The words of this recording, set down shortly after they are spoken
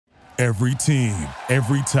Every team,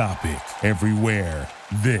 every topic, everywhere.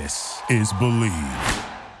 This is Believe.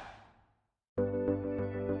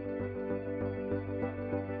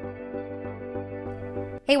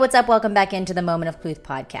 Hey, what's up? Welcome back into the Moment of Truth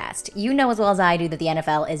podcast. You know as well as I do that the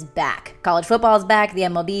NFL is back. College football is back, the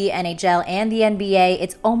MLB, NHL, and the NBA.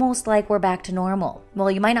 It's almost like we're back to normal. Well,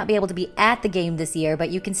 you might not be able to be at the game this year, but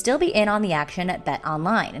you can still be in on the action at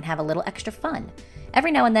BetOnline and have a little extra fun.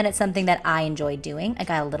 Every now and then it's something that I enjoy doing. I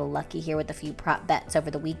got a little lucky here with a few prop bets over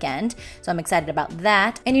the weekend, so I'm excited about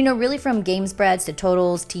that. And really from game spreads to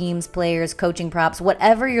totals, teams, players, coaching props,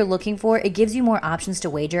 whatever you're looking for, it gives you more options to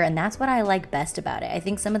wager, and that's what I like best about it. I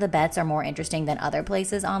think some of the bets are more interesting than other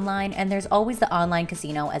places online, and there's always the online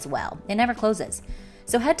casino as well. It never closes.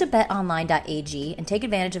 So head to betonline.ag and take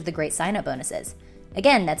advantage of the great sign-up bonuses.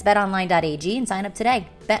 Again, that's betonline.ag and sign up today.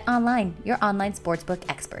 BetOnline, your online sportsbook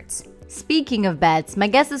experts. Speaking of bets, my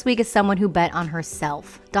guest this week is someone who bet on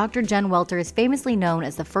herself. Dr. Jen Welter is famously known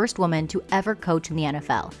as the first woman to ever coach in the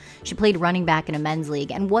NFL. She played running back in a men's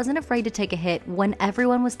league and wasn't afraid to take a hit when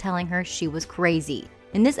everyone was telling her she was crazy.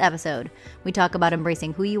 In this episode, we talk about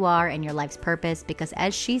embracing who you are and your life's purpose because,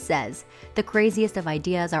 as she says, the craziest of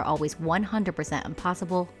ideas are always 100%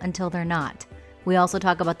 impossible until they're not. We also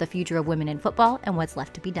talk about the future of women in football and what's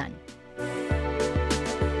left to be done.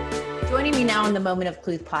 Joining me now on the Moment of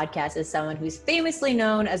Truth podcast is someone who's famously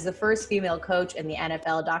known as the first female coach in the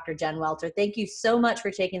NFL, Dr. Jen Welter. Thank you so much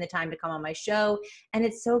for taking the time to come on my show, and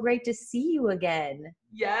it's so great to see you again.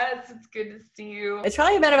 Yes, it's good to see you. It's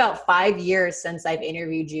probably been about 5 years since I've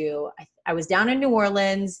interviewed you. I was down in New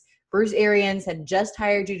Orleans. Bruce Arians had just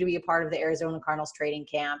hired you to be a part of the Arizona Cardinals training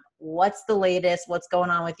camp. What's the latest? What's going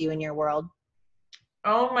on with you in your world?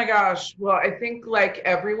 Oh my gosh. Well, I think like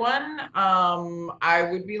everyone, I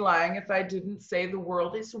would be lying if I didn't say the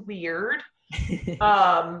world is weird.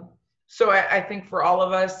 So I think for all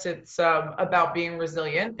of us, it's about being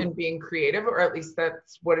resilient and being creative, or at least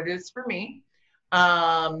that's what it is for me.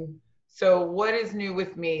 So what is new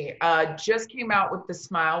with me? Just came out with the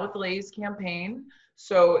Smile with Lay's campaign.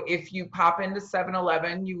 So if you pop into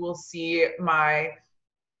 7-Eleven, you will see my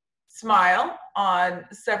smile on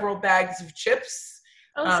several bags of chips.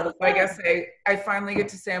 So I guess I finally get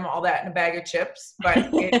to say I'm all that in a bag of chips, but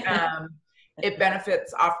it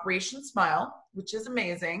benefits Operation Smile, which is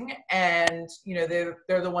amazing. And, you know,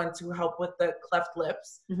 they're the ones who help with the cleft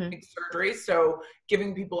lips, big surgery. So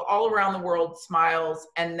giving people all around the world smiles.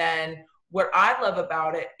 And then what I love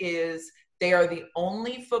about it is they are the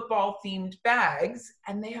only football themed bags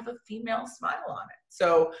and they have a female smile on it.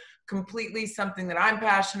 So completely something that I'm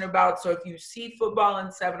passionate about. So if you see football in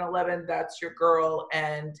 7-Eleven, that's your girl,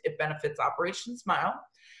 and it benefits Operation Smile.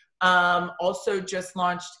 Also just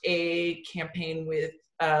launched a campaign with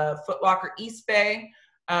Foot Locker East Bay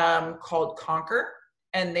called Conquer,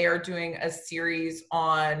 and they are doing a series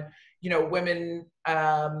on, you know, women,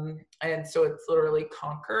 and so it's literally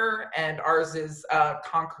Conquer, and ours is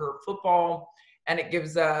Conquer Football, and it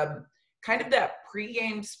gives kind of that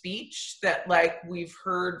pregame speech that like we've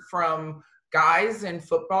heard from guys in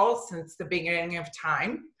football since the beginning of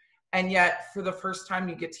time. And yet for the first time,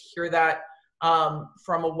 you get to hear that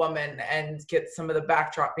from a woman and get some of the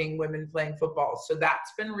backdrop being women playing football. So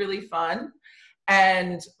that's been really fun.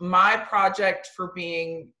 And my project for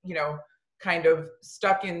being, you know, kind of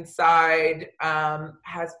stuck inside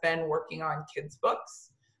has been working on kids'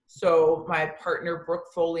 books. So my partner,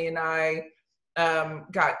 Brooke Foley, and I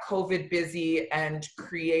got COVID busy and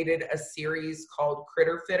created a series called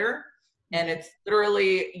Critter Fitter. And it's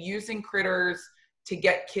literally using critters to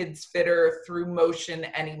get kids fitter through motion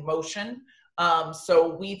and emotion.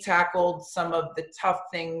 So we tackled some of the tough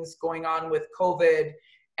things going on with COVID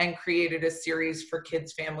and created a series for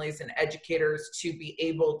kids, families, and educators to be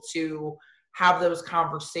able to have those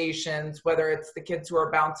conversations, whether it's the kids who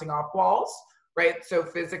are bouncing off walls, right? So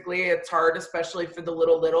physically it's hard, especially for the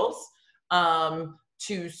littles,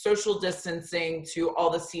 to social distancing, to all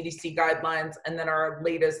the CDC guidelines. And then our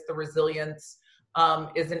latest, the Resilience,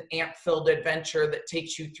 is an ant-filled adventure that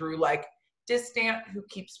takes you through like Distant, who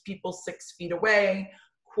keeps people 6 feet away,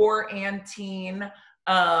 quarantine,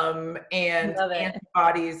 and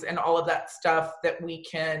antibodies and all of that stuff that we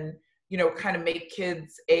can, you know, kind of make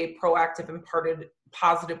kids a proactive and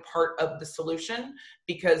positive part of the solution,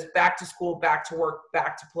 because back to school, back to work,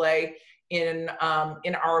 back to play, in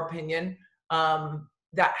our opinion,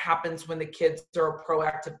 that happens when the kids are a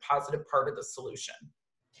proactive, positive part of the solution.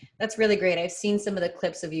 That's really great. I've seen some of the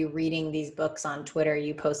clips of you reading these books on Twitter.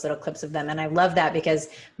 You post little clips of them. And I love that because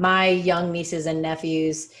my young nieces and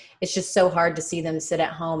nephews, it's just so hard to see them sit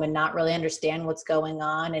at home and not really understand what's going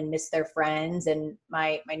on and miss their friends. And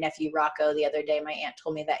my nephew Rocco, the other day, my aunt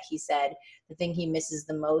told me that he said the thing he misses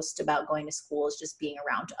the most about going to school is just being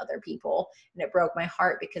around other people. And it broke my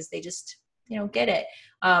heart because they just, get it.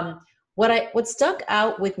 What stuck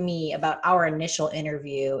out with me about our initial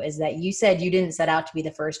interview is that you said you didn't set out to be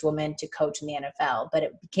the first woman to coach in the NFL, but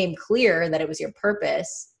it became clear that it was your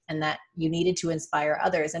purpose and that you needed to inspire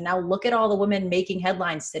others. And now look at all the women making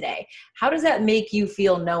headlines today. How does that make you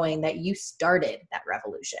feel knowing that you started that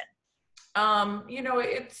revolution?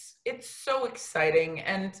 It's so exciting.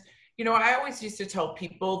 And, I always used to tell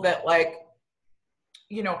people that I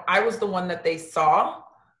was the one that they saw.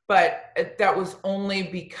 But that was only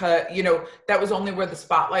because, that was only where the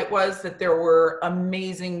spotlight was, that there were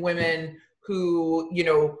amazing women who,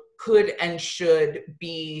 could and should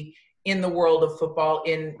be in the world of football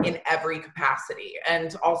in every capacity,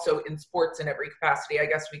 and also in sports in every capacity, I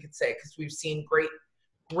guess we could say, because we've seen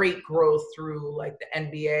great growth through like the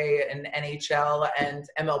NBA and NHL and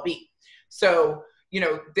MLB. So,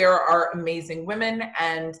 there are amazing women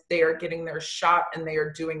and they are getting their shot and they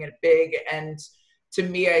are doing it big. And to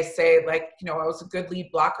me, I say I was a good lead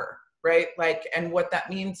blocker, right? And what that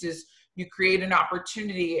means is you create an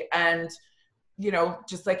opportunity and,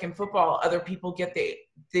 just like in football, other people get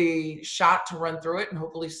the shot to run through it and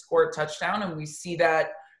hopefully score a touchdown. And we see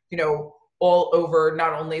that, all over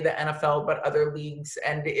not only the NFL, but other leagues.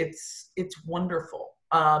 And it's wonderful.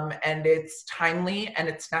 And it's timely and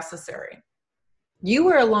it's necessary. You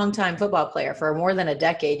were a longtime football player. For more than a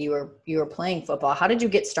decade, you were playing football. How did you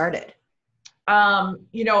get started? I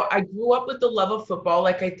grew up with the love of football,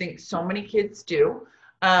 like I think so many kids do.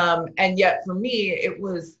 And yet for me, it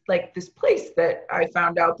was like this place that I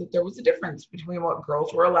found out that there was a difference between what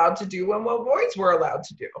girls were allowed to do and what boys were allowed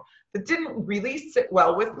to do. That didn't really sit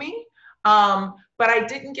well with me. But I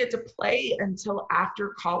didn't get to play until after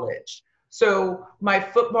college. So my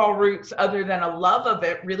football roots, other than a love of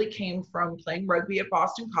it, really came from playing rugby at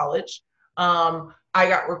Boston College. I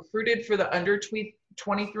got recruited for the under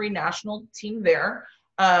 23 national team there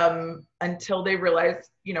until they realized,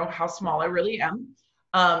 how small I really am.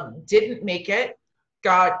 Didn't make it,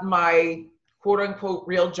 got my quote unquote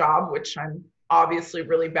real job, which I'm obviously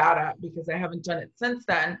really bad at because I haven't done it since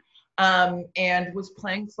then, and was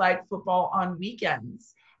playing flag football on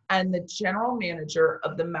weekends. And the general manager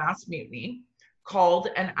of the Mass Mutiny called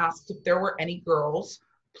and asked if there were any girls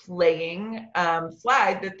playing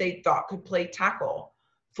flag that they thought could play tackle.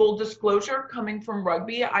 Full disclosure, coming from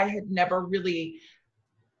rugby, I had never really,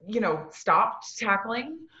 stopped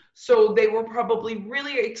tackling. So they were probably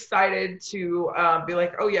really excited to be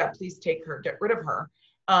like, oh yeah, please take her, get rid of her.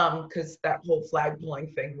 Because that whole flag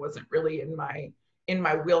pulling thing wasn't really in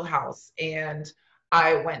my wheelhouse. And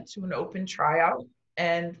I went to an open tryout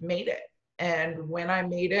and made it. And when I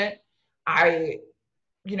made it, I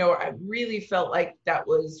really felt like that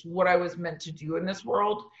was what I was meant to do in this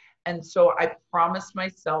world. And so I promised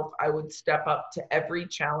myself I would step up to every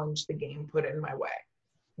challenge the game put in my way.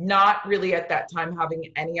 Not really at that time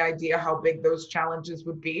having any idea how big those challenges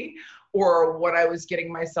would be or what I was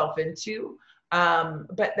getting myself into.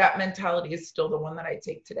 But that mentality is still the one that I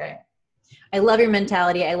take today. I love your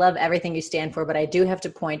mentality. I love everything you stand for, but I do have to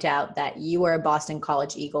point out that you are a Boston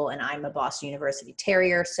College Eagle and I'm a Boston University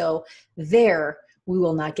Terrier. So there we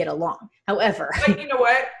will not get along. However, but you know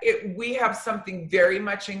what? We have something very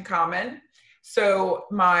much in common. So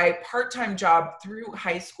my part-time job through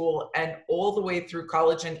high school and all the way through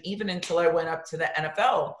college, and even until I went up to the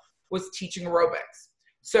NFL, was teaching aerobics.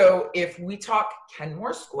 So if we talk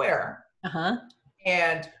Kenmore Square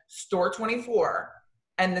and Store 24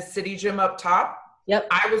 and the City Gym up top, yep,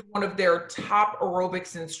 I was one of their top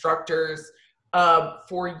aerobics instructors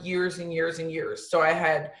for years and years and years. So I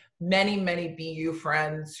had many BU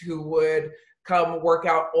friends who would come work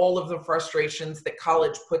out all of the frustrations that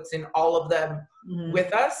college puts in, all of them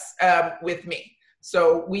with us, with me.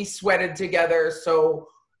 So we sweated together. So,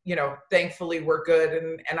 thankfully we're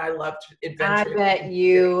good. And I loved adventure. I bet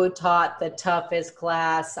you taught the toughest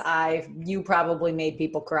class. You probably made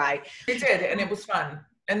people cry. They did. And it was fun.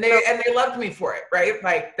 And they loved me for it, right?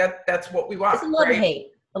 Like that's what we want. It's love, right?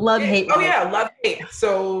 Hate. Love, hate. Oh yeah. Love, hate.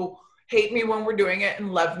 So hate me when we're doing it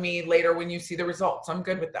and love me later when you see the results. I'm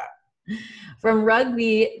good with that. From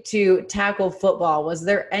rugby to tackle football, was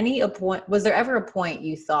there ever a point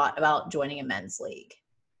you thought about joining a men's league?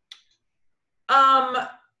 Not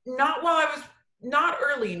while I was Not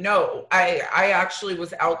early, no. I actually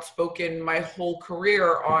was outspoken my whole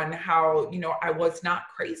career on how, I was not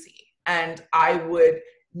crazy. And I would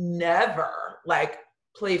never like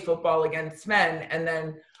play football against men. And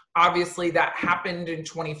then obviously that happened in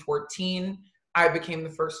 2014. I became the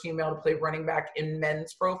first female to play running back in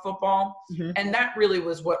men's pro football. Mm-hmm. And that really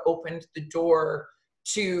was what opened the door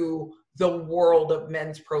to the world of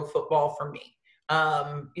men's pro football for me.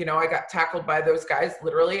 I got tackled by those guys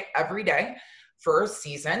literally every day for a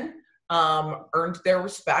season, earned their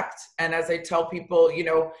respect. And as I tell people,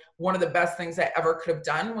 one of the best things I ever could have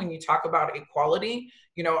done when you talk about equality,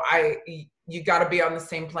 you got to be on the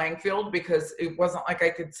same playing field, because it wasn't like I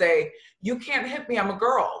could say, you can't hit me, I'm a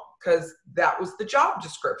girl, because that was the job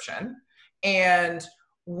description. And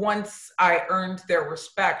once I earned their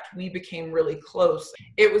respect, we became really close.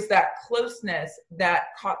 It was that closeness that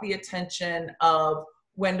caught the attention of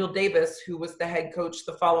Wendell Davis, who was the head coach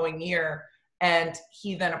the following year. And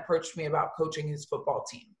he then approached me about coaching his football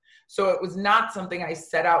team. So it was not something I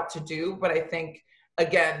set out to do, but I think,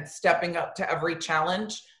 again, stepping up to every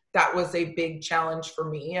challenge, that was a big challenge for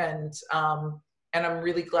me. And I'm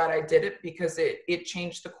really glad I did it, because it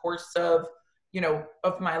changed the course of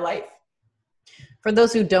my life. For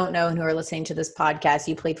those who don't know and who are listening to this podcast,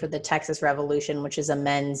 you played for the Texas Revolution, which is a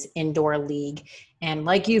men's indoor league. And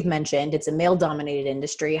like you've mentioned, it's a male-dominated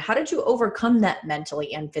industry. How did you overcome that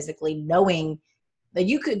mentally and physically, knowing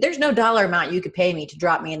that there's no dollar amount you could pay me to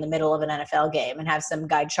drop me in the middle of an NFL game and have some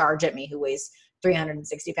guy charge at me who weighs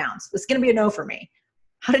 360 pounds? It's going to be a no for me.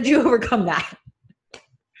 How did you overcome that?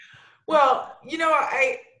 Well,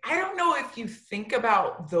 I don't know if you think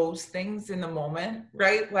about those things in the moment,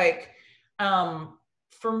 right? Like,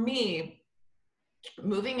 for me,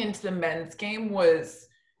 moving into the men's game was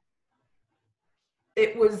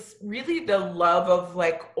really the love of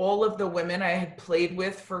like all of the women I had played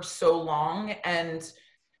with for so long, and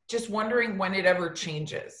just wondering when it ever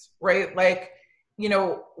changes, right? Like,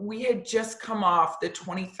 we had just come off the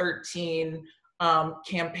 2013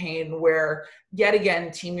 campaign where yet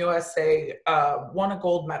again, Team USA won a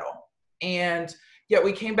gold medal. And yet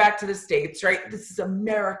we came back to the States, right? This is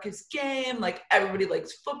America's game. Like, everybody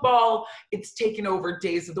likes football. It's taken over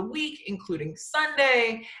days of the week, including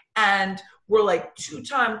Sunday. And we're like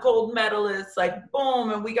 2-time gold medalists, like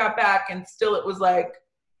boom. And we got back and still it was like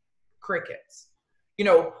crickets.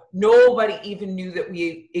 Nobody even knew that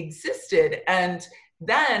we existed. And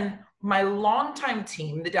then my longtime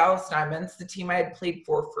team, the Dallas Diamonds, the team I had played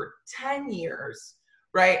for 10 years,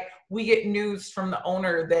 right? We get news from the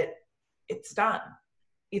owner that it's done.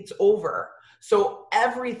 It's over. So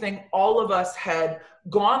everything all of us had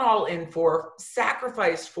gone all in for,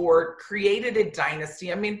 sacrificed for, created a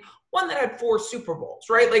dynasty. I mean, one that had 4 Super Bowls,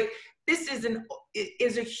 right? Like, this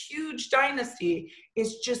is a huge dynasty,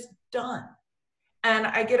 is just done. And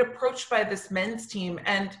I get approached by this men's team,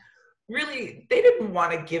 and really, they didn't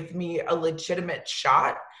want to give me a legitimate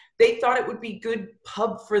shot. They thought it would be good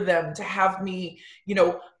pub for them to have me,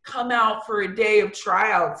 come out for a day of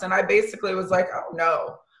tryouts. And I basically was like, oh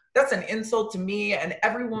no, that's an insult to me and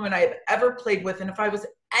every woman I've ever played with. And if I was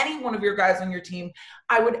any one of your guys on your team,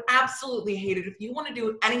 I would absolutely hate it. If you want to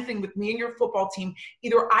do anything with me and your football team,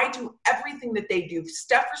 either I do everything that they do,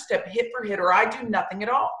 step for step, hit for hit, or I do nothing at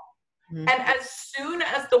all. Mm-hmm. And as soon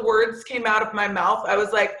as the words came out of my mouth, I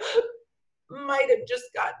was like, might have just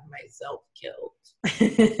gotten myself killed.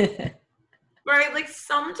 Right? Like,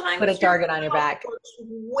 sometimes put a target on your back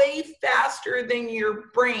way faster than your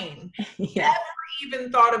brain yeah. Never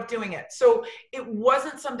even thought of doing it. So it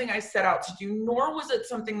wasn't something I set out to do, nor was it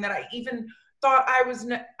something that I even thought I was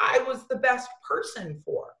the best person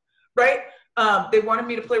for, right? They wanted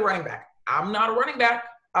me to play running back. I'm not a running back.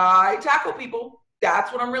 I tackle people.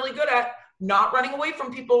 That's what I'm really good at. Not running away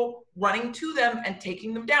from people, running to them and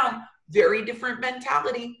taking them down. Very different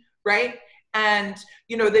mentality, right? And,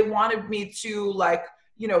 they wanted me to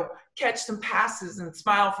catch some passes and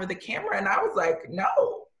smile for the camera. And I was like,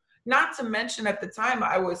 no. Not to mention, at the time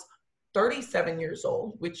I was 37 years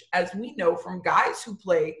old, which, as we know from guys who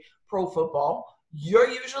play pro football, you're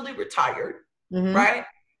usually retired, mm-hmm. right?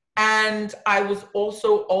 And I was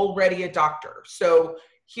also already a doctor. So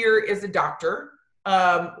here is a doctor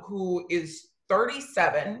who is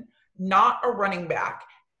 37, not a running back,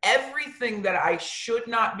 everything that I should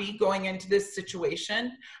not be going into this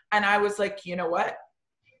situation. And I was like, you know what?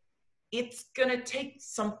 It's going to take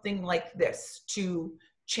something like this to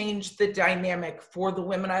change the dynamic for the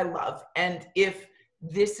women I love. And if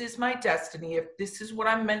this is my destiny, if this is what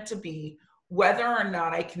I'm meant to be, whether or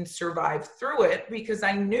not I can survive through it, because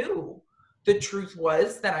I knew the truth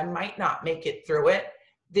was that I might not make it through it,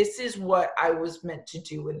 this is what I was meant to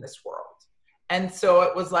do in this world. And so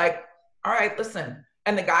it was like, all right, listen.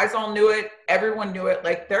 And the guys all knew it. Everyone knew it.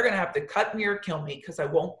 Like, they're going to have to cut me or kill me because I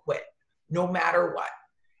won't quit no matter what.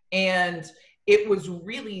 And it was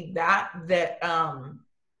really that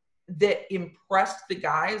impressed the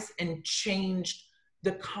guys and changed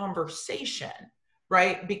the conversation,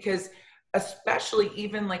 right? Because especially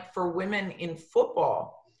even like for women in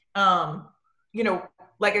football, you know,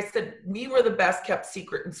 like I said, we were the best kept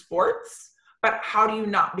secret in sports, but how do you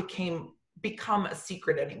not become a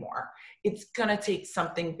secret anymore? It's going to take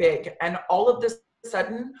something big. And all of this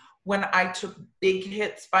sudden, when I took big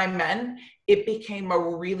hits by men, it became a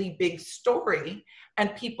really big story.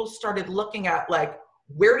 And people started looking at like,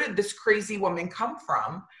 where did this crazy woman come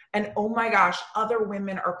from? And oh my gosh, other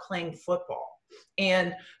women are playing football.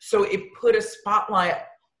 And so it put a spotlight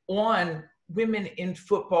on women in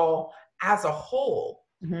football as a whole.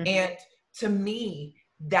 Mm-hmm. And to me,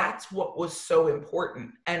 that's what was so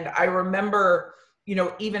important. And I remember, you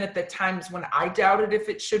know, even at the times when I doubted if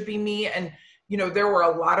it should be me, and, you know, there were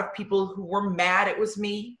a lot of people who were mad it was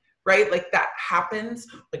me, right? Like, that happens.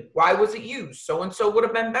 Like, why was it you? So-and-so would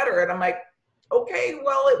have been better. And I'm like, okay,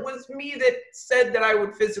 well, it was me that said that I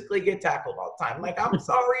would physically get tackled all the time. Like, I'm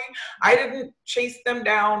sorry, I didn't chase them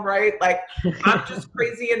down, right? Like, I'm just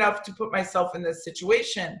crazy enough to put myself in this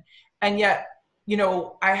situation. And yet, you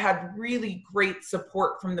know, I had really great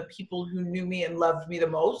support from the people who knew me and loved me the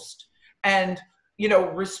most, and, you know,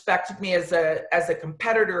 respected me as a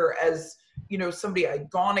competitor, as, you know, somebody I'd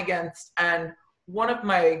gone against. And one of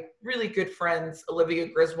my really good friends, Olivia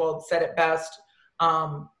Griswold, said it best.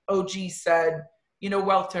 OG said, you know,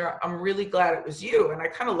 Welter, I'm really glad it was you. And I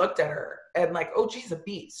kind of looked at her and like, OG's a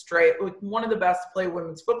beast, right? Like, one of the best to play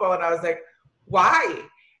women's football. And I was like, why?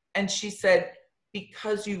 And she said,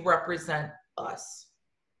 because you represent us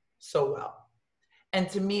so well. And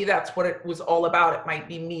to me, that's what it was all about. It might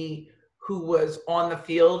be me who was on the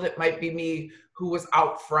field. It might be me who was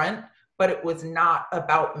out front, but it was not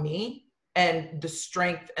about me. And the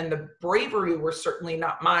strength and the bravery were certainly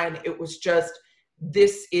not mine. It was just,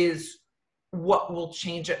 this is what will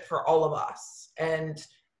change it for all of us. And,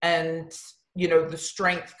 you know, the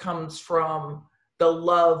strength comes from the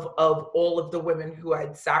love of all of the women who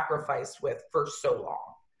I'd sacrificed with for so long.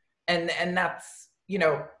 And that's, you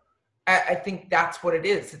know, I think that's what it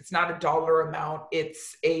is. It's not a dollar amount.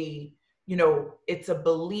 It's a, you know, it's a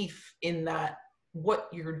belief in that what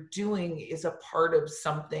you're doing is a part of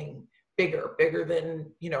something bigger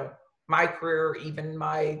than, you know, my career, or even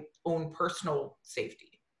my own personal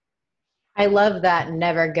safety. I love that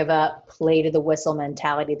never give up, play to the whistle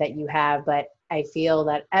mentality that you have. But I feel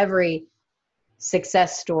that every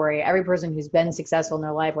success story, every person who's been successful in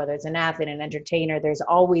their life, whether it's an athlete, an entertainer, there's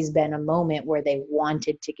always been a moment where they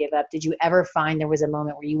wanted to give up. Did you ever find there was a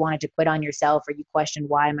moment where you wanted to quit on yourself, or you questioned,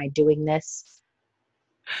 why am I doing this?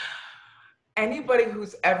 Anybody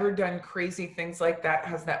who's ever done crazy things like that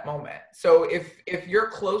has that moment. So if you're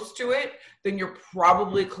close to it, then you're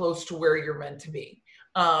probably close to where you're meant to be.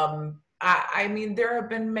 I mean, there have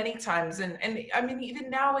been many times, and I mean, even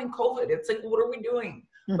now in COVID, it's like, what are we doing?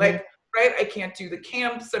 Mm-hmm. Like, right? I can't do the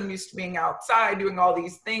camps. I'm used to being outside doing all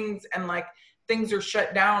these things, and like, things are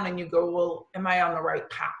shut down, and you go, well, am I on the right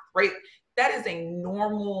path? Right? That is a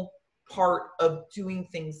normal part of doing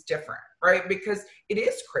things different, right? Because it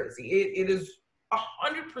is crazy. It is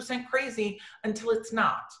 100% crazy until it's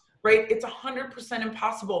not, right? It's 100%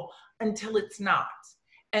 impossible until it's not.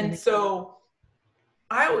 And mm-hmm. So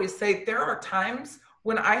I always say there are times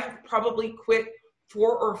when I have probably quit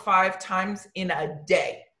 4 or 5 times in a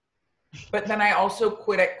day, but then I also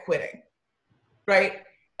quit at quitting, right?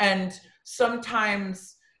 And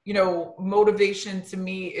sometimes, you know, motivation to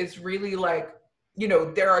me is really like, you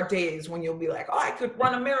know, there are days when you'll be like, oh, I could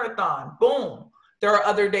run a marathon. Boom. There are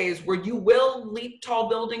other days where you will leap tall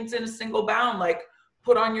buildings in a single bound, like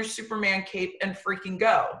put on your Superman cape and freaking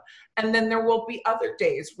go. And then there will be other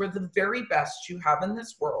days where the very best you have in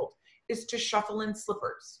this world is to shuffle in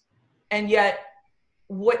slippers. And yet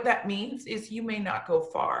what that means is you may not go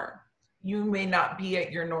far. You may not be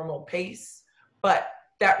at your normal pace, but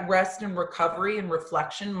that rest and recovery and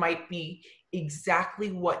reflection might be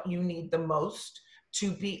exactly what you need the most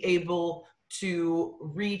to be able to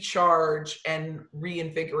recharge and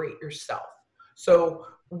reinvigorate yourself. So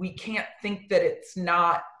we can't think that it's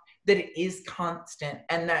not, that it is constant,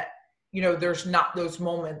 and that, you know, there's not those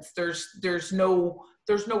moments. There's no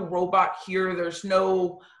robot here. There's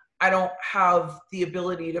no, I don't have the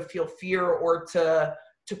ability to feel fear or to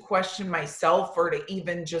question myself, or to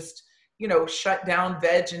even just, you know, shut down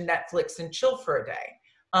veg and Netflix and chill for a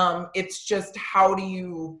day. It's just, how do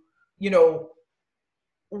you, you know,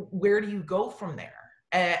 where do you go from there?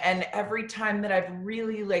 And every time that I've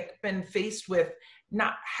really like been faced with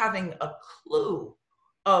not having a clue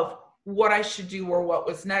of what I should do or what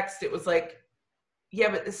was next, it was like, yeah,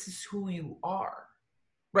 but this is who you are,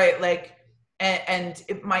 right? Like, and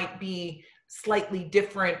it might be slightly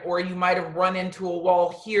different, or you might have run into a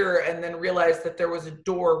wall here and then realized that there was a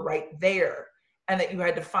door right there and that you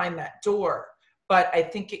had to find that door. But I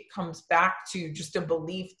think it comes back to just a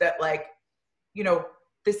belief that, like, you know,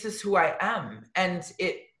 this is who I am. And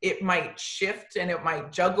it might shift and it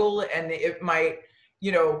might juggle and it might,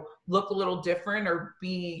 you know, look a little different or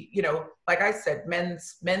be, you know, like I said,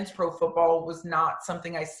 men's pro football was not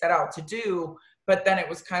something I set out to do, but then it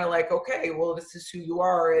was kind of like, okay, well, this is who you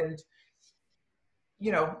are. And,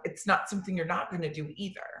 you know, it's not something you're not going to do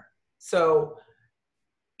either. So,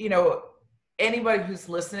 you know, anybody who's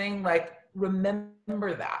listening, like,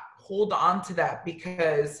 remember that, hold on to that,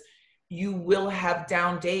 because you will have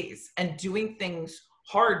down days, and doing things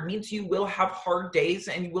hard means you will have hard days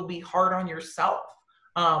and you will be hard on yourself.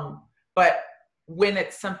 But when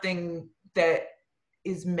it's something that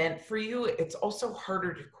is meant for you, it's also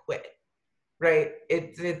harder to quit, right?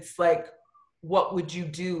 It's like, what would you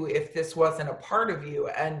do if this wasn't a part of you?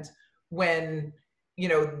 And when, you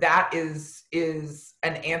know, that is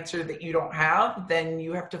an answer that you don't have, then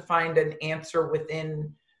you have to find an answer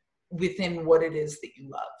within what it is that you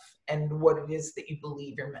love and what it is that you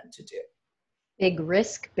believe you're meant to do. Big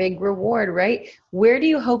risk, big reward, right? Where do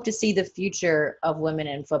you hope to see the future of women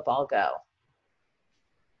in football go?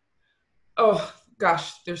 Oh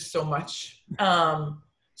gosh, there's so much.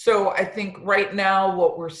 So I think right now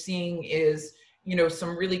what we're seeing is, you know,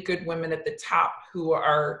 some really good women at the top who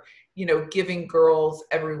are, you know, giving girls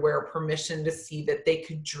everywhere permission to see that they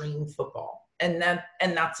could dream football. And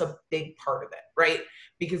that's a big part of it, right?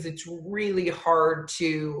 Because it's really hard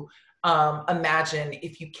to imagine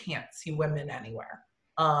if you can't see women anywhere.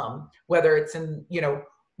 Whether it's in, you know,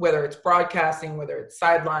 whether it's broadcasting, whether it's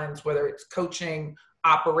sidelines, whether it's coaching,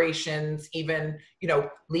 operations, even, you know,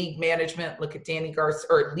 league management, look at Danny Garcia,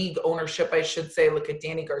 or league ownership, I should say, look at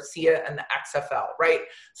Danny Garcia and the XFL, right?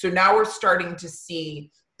 So now we're starting to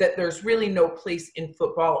see that there's really no place in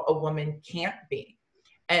football a woman can't be.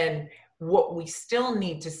 And what we still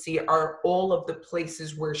need to see are all of the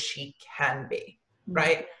places where she can be,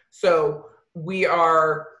 right? So we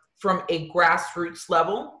are from a grassroots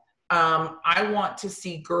level. I want to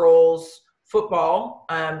see girls football,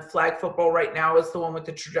 flag football right now is the one with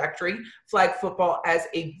the trajectory, flag football as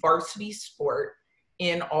a varsity sport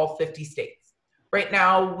in all 50 states. Right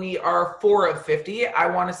now we are 4 of 50. I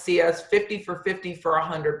want to see us 50 for 50 for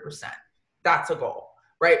 100%. That's a goal,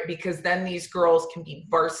 right? Because then these girls can be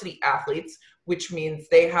varsity athletes, which means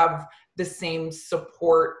they have the same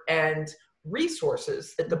support and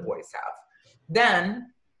resources that the boys have. Then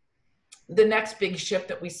the next big shift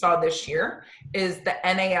that we saw this year is the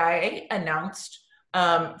NAIA announced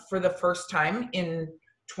for the first time in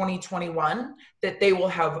 2021 that they will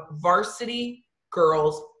have varsity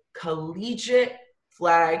girls collegiate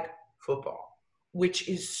flag football, which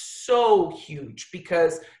is so huge,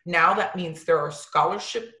 because now that means there are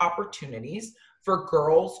scholarship opportunities for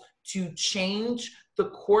girls to change the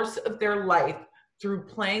course of their life through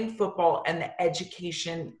playing football and the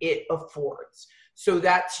education it affords. So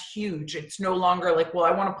that's huge. It's no longer like, well,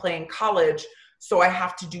 I want to play in college, so I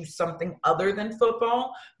have to do something other than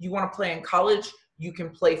football. You want to play in college, you can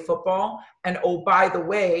play football. And oh, by the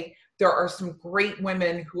way, there are some great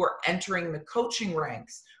women who are entering the coaching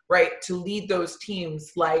ranks, right, to lead those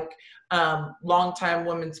teams, like longtime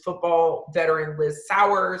women's football veteran Liz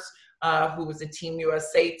Sowers, who was a Team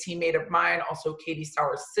USA teammate of mine, also Katie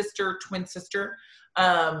Sowers' sister, twin sister,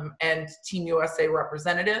 and Team USA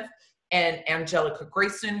representative, and Angelica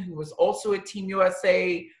Grayson, who was also a Team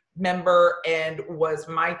USA member and was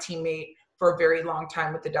my teammate for a very long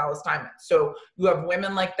time with the Dallas Diamonds. So you have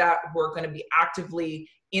women like that who are going to be actively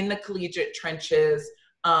in the collegiate trenches,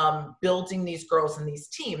 building these girls and these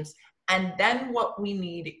teams. And then what we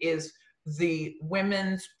need is the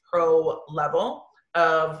women's pro level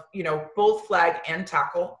of, you know, both flag and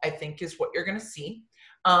tackle, I think is what you're going to see.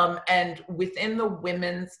 And within the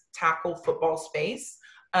women's tackle football space,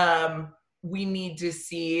 we need to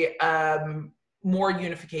see more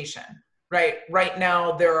unification, right? Right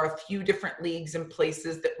now, there are a few different leagues and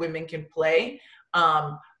places that women can play.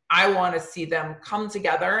 I want to see them come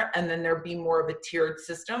together, and then there be more of a tiered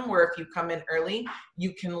system where if you come in early,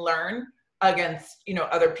 you can learn against, you know,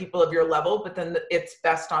 other people of your level, but then it's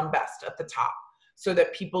best on best at the top, so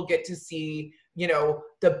that people get to see, you know,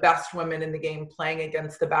 the best women in the game playing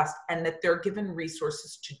against the best, and that they're given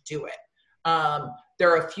resources to do it.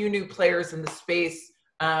 There are a few new players in the space.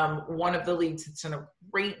 one of the leagues that's done a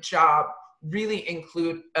great job really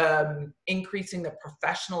increasing the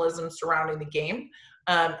professionalism surrounding the game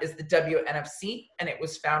is the WNFC. And it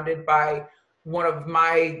was founded by one of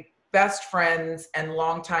my best friends and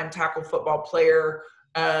longtime tackle football player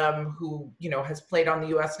who, has played on the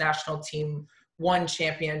U.S. national team, won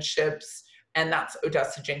championships, and that's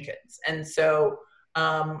Odessa Jenkins. And so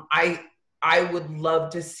I would love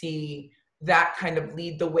to see that kind of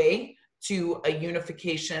lead the way to a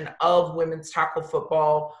unification of women's tackle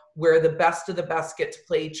football where the best of the best get to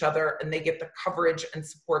play each other and they get the coverage and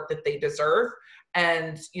support that they deserve.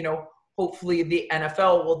 And, hopefully the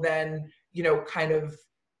NFL will then, kind of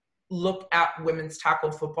look at women's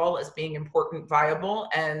tackle football as being important, viable,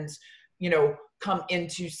 and, come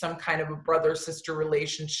into some kind of a brother-sister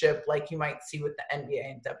relationship like you might see with the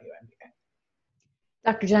NBA and WNBA.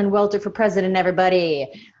 Dr. Jen Welter for president, everybody.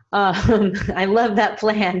 I love that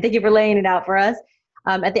plan. Thank you for laying it out for us.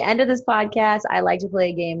 At the end of this podcast, I like to play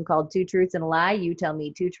a game called Two Truths and a Lie. You tell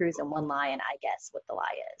me two truths and one lie, and I guess what the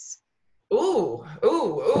lie is. Ooh.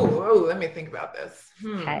 Let me think about this.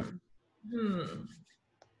 Okay.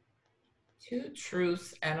 Two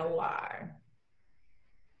truths and a lie.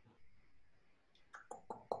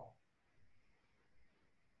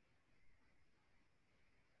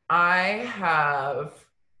 I have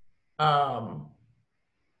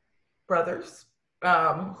brothers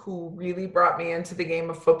who really brought me into the game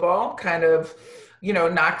of football, kind of,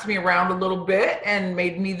 knocked me around a little bit and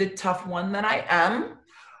made me the tough one that I am.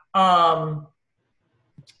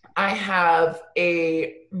 I have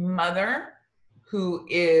a mother who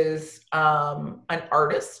is an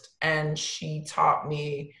artist, and she taught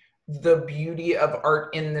me the beauty of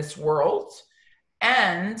art in this world.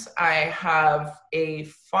 And I have a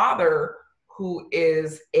father who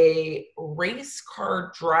is a race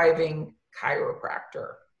car driving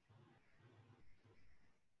chiropractor.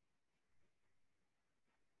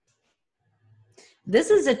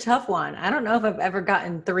 This is a tough one. I don't know if I've ever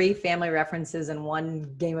gotten 3 family references in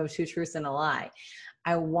one game of Two Truths and a Lie.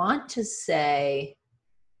 I want to say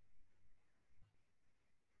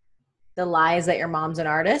the lie is that your mom's an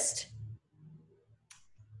artist.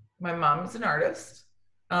 My mom's an artist.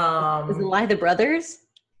 Is the lie the brothers?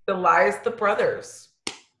 The lie is the brothers.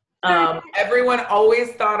 Everyone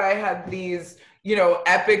always thought I had these,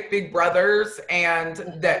 epic big brothers and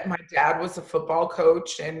that my dad was a football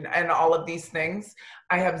coach and all of these things.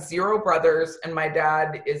 I have 0 brothers and my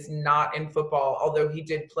dad is not in football, although he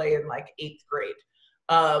did play in like 8th grade.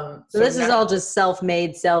 So this is all just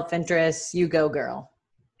self-made, self-interest, you go girl.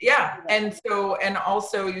 Yeah. And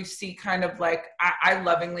also you see kind of like, I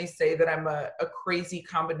lovingly say that I'm a crazy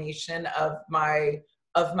combination of my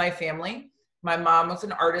family. My mom was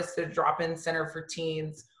an artist at a drop-in center for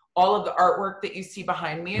teens. All of the artwork that you see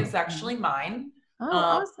behind me is actually mine. Oh,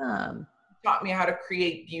 awesome. Taught me how to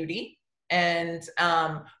create beauty. And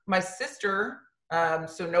my sister,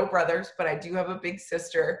 so no brothers, but I do have a big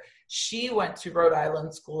sister. She went to Rhode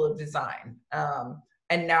Island School of Design.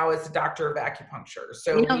 And now is a doctor of acupuncture.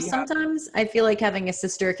 So sometimes I feel like having a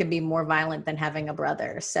sister can be more violent than having a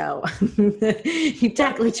brother. So you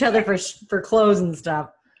tackle each other for clothes and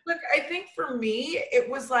stuff. Look, I think for me, it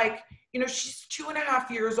was like, she's 2.5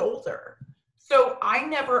 years older. So I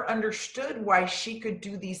never understood why she could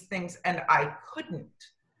do these things and I couldn't,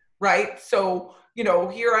 right? So,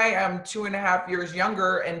 here I am 2.5 years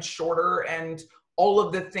younger and shorter and all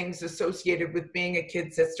of the things associated with being a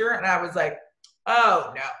kid sister. And I was like,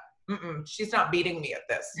 oh no, she's not beating me at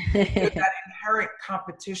this. That inherent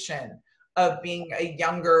competition of being a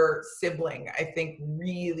younger sibling, I think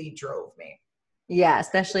really drove me. Yeah,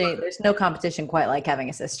 especially there's no competition quite like having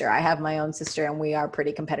a sister. I have my own sister and we are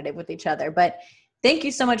pretty competitive with each other. But thank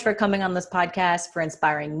you so much for coming on this podcast, for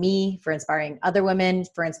inspiring me, for inspiring other women,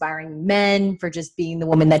 for inspiring men, for just being the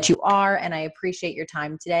woman that you are. And I appreciate your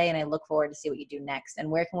time today and I look forward to see what you do next.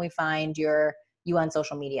 And where can we find you on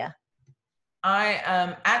social media? I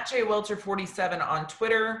am at jwelter47 on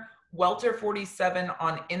Twitter, Welter47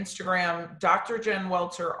 on Instagram, Dr. Jen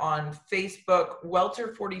Welter on Facebook,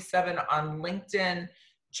 Welter47 on LinkedIn,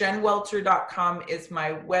 jenwelter.com is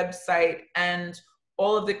my website, and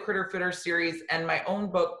all of the Critter Fitter series and my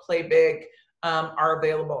own book, Play Big, are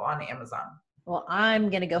available on Amazon. Well, I'm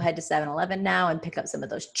going to go head to 7-Eleven now and pick up some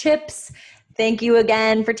of those chips. Thank you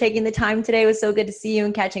again for taking the time today. It was so good to see you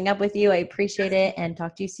and catching up with you. I appreciate it and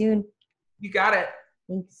talk to you soon. You got it.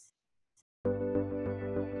 Thanks.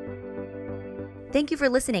 Thank you for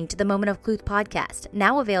listening to the Moment of Cluth podcast,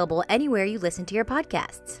 now available anywhere you listen to your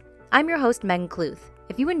podcasts. I'm your host, Megan Cluth.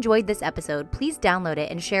 If you enjoyed this episode, please download it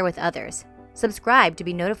and share with others. Subscribe to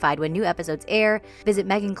be notified when new episodes air. Visit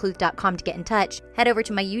megancluth.com to get in touch. Head over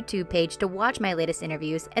to my YouTube page to watch my latest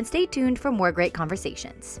interviews, and stay tuned for more great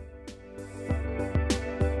conversations.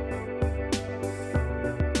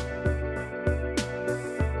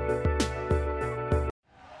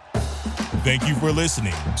 Thank you for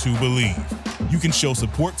listening to Believe. You can show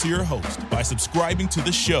support to your host by subscribing to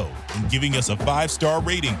the show and giving us a 5-star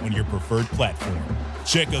rating on your preferred platform.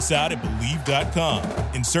 Check us out at Believe.com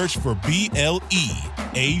and search for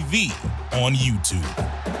BLEAV on YouTube.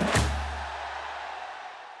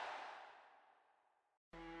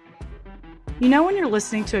 You know when you're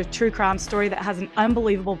listening to a true crime story that has an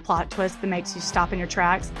unbelievable plot twist that makes you stop in your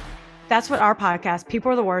tracks? That's what our podcast,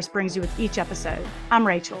 People Are the Worst, brings you with each episode. I'm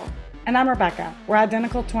Rachel. And I'm Rebecca. We're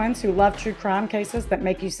identical twins who love true crime cases that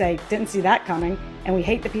make you say, didn't see that coming, and we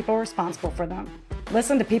hate the people responsible for them.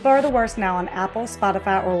 Listen to People Are the Worst now on Apple,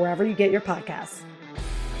 Spotify, or wherever you get your podcasts.